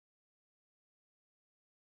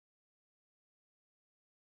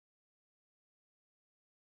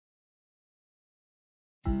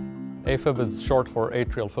AFib is short for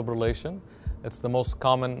atrial fibrillation. It's the most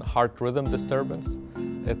common heart rhythm disturbance.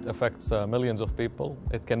 It affects millions of people.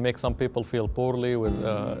 It can make some people feel poorly with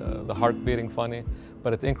the heart beating funny,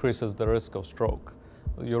 but it increases the risk of stroke.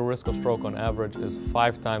 Your risk of stroke on average is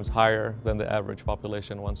 5 times higher than the average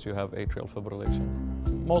population once you have atrial fibrillation.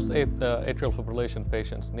 Most atrial fibrillation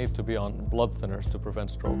patients need to be on blood thinners to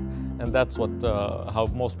prevent stroke, and that's how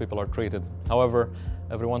most people are treated. However,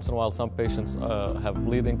 every once in a while some patients have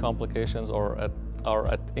bleeding complications or are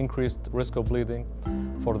at increased risk of bleeding.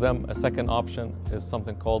 For them, a second option is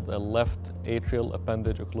something called a left atrial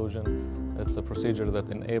appendage occlusion. It's a procedure that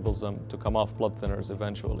enables them to come off blood thinners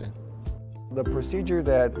eventually. The procedure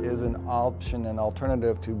that is an option, an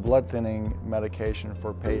alternative to blood thinning medication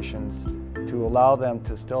for patients to allow them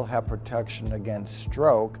to still have protection against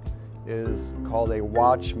stroke is called a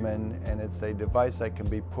Watchman, and it's a device that can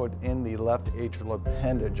be put in the left atrial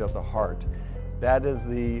appendage of the heart. That is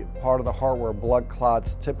the part of the heart where blood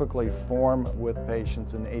clots typically form with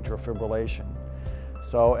patients in atrial fibrillation.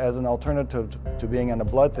 So as an alternative to being on a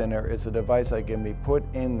blood thinner, it's a device that can be put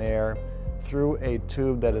in there through a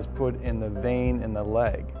tube that is put in the vein in the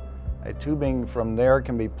leg. A tubing from there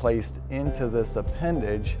can be placed into this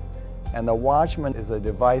appendage, and the Watchman is a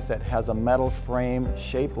device that has a metal frame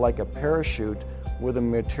shaped like a parachute with a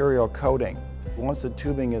material coating. Once the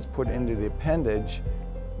tubing is put into the appendage,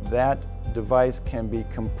 that device can be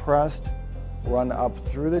compressed, run up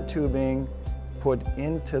through the tubing, put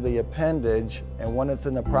into the appendage, and when it's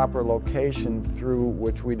in the proper location, through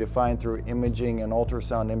which we define through imaging and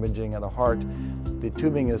ultrasound imaging of the heart, the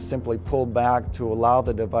tubing is simply pulled back to allow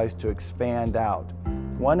the device to expand out.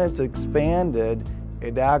 When it's expanded,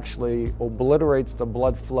 it actually obliterates the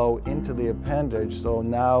blood flow into the appendage, so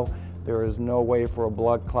now there is no way for a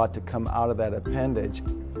blood clot to come out of that appendage.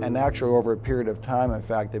 And actually over a period of time, in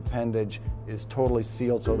fact, the appendage is totally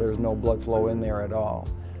sealed, so there's no blood flow in there at all.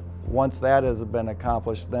 Once that has been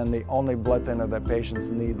accomplished, then the only blood thinner that patients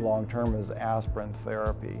need long-term is aspirin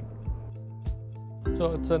therapy.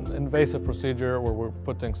 So it's an invasive procedure where we're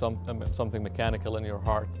putting something mechanical in your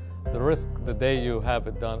heart. The risk the day you have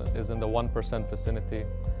it done is in the 1% vicinity.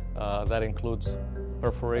 That includes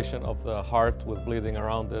perforation of the heart with bleeding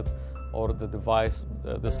around it, or the device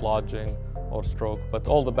dislodging, or stroke. But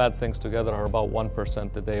all the bad things together are about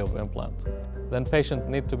 1% the day of implant. Then patients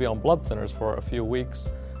need to be on blood thinners for a few weeks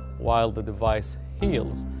while the device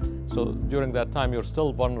heals. So during that time, you're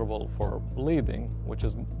still vulnerable for bleeding, which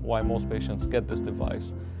is why most patients get this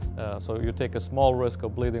device. So you take a small risk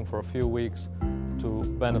of bleeding for a few weeks to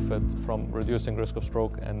benefit from reducing risk of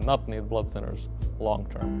stroke and not need blood thinners long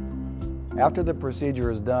term. After the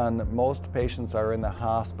procedure is done, most patients are in the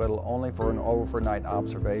hospital only for an overnight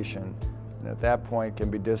observation, and at that point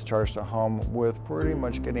can be discharged to home with pretty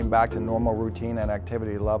much getting back to normal routine and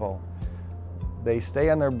activity level. They stay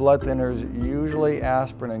on their blood thinners, usually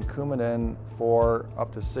aspirin and Coumadin, for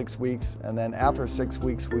up to 6 weeks, and then after 6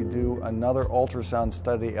 weeks we do another ultrasound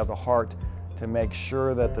study of the heart to make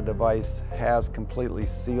sure that the device has completely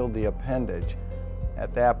sealed the appendage.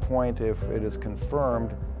 At that point, if it is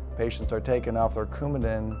confirmed, patients are taken off their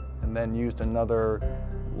Coumadin and then used another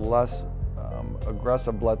less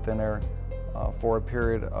aggressive blood thinner for a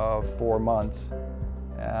period of 4 months,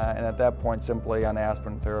 and at that point simply on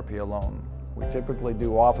aspirin therapy alone. We typically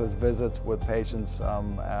do office visits with patients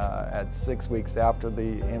at 6 weeks after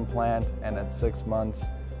the implant and at 6 months,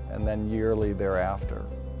 and then yearly thereafter.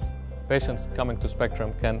 Patients coming to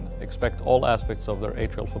Spectrum can expect all aspects of their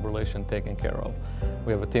atrial fibrillation taken care of.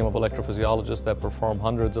 We have a team of electrophysiologists that perform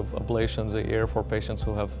hundreds of ablations a year for patients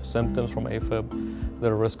who have symptoms from AFib.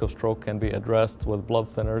 Their risk of stroke can be addressed with blood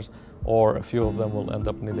thinners, or a few of them will end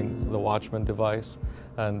up needing the Watchman device.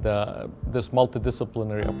 And this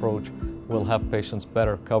multidisciplinary approach will have patients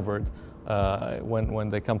better covered when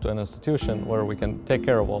they come to an institution where we can take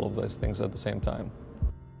care of all of these things at the same time.